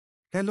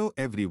Hello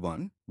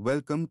everyone,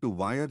 welcome to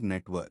Wire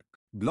Network.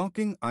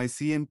 Blocking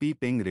Icmp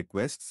ping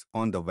requests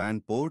on the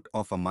WAN port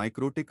of a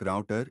Mikrotik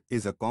router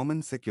is a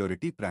common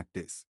security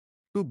practice.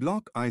 To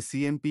block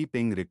Icmp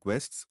ping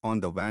requests on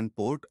the WAN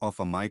port of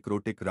a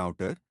Mikrotik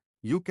router,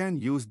 you can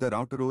use the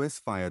RouterOS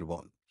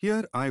firewall.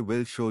 Here I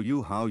will show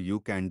you how you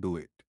can do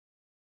it.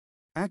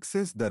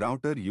 Access the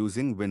router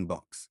using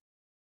Winbox.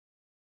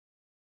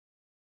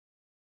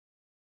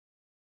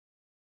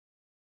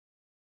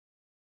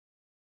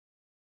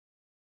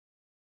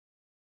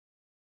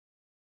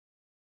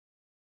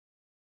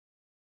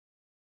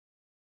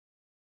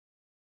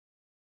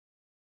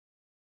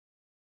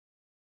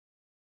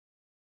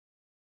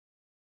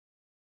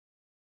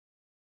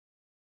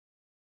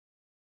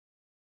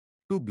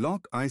 To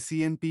block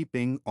Icmp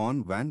ping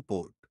on WAN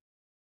port,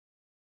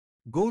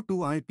 go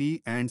to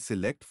IP and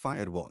select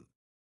Firewall.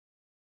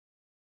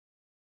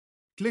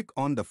 Click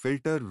on the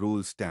Filter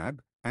Rules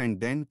tab and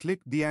then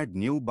click the Add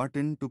New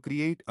button to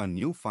create a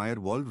new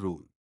firewall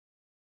rule.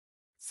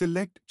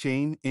 Select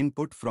Chain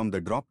Input from the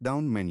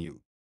drop-down menu.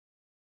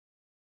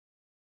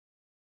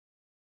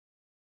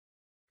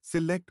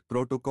 Select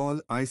Protocol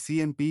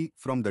Icmp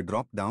from the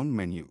drop-down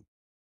menu.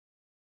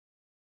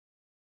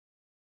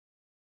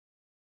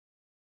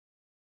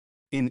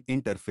 In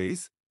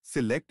Interface,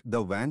 select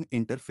the WAN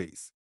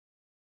interface.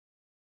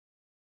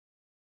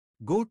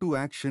 Go to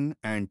Action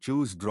and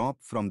choose Drop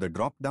from the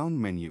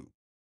drop-down menu.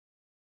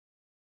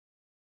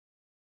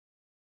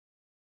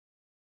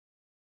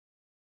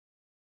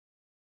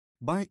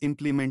 By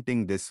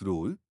implementing this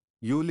rule,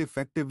 you'll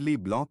effectively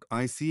block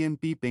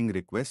Icmp ping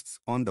requests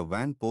on the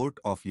WAN port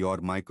of your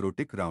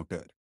Mikrotik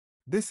router.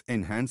 This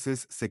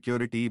enhances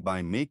security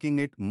by making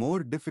it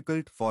more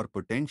difficult for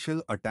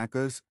potential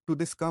attackers to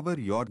discover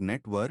your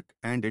network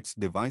and its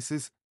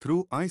devices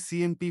through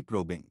Icmp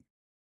probing.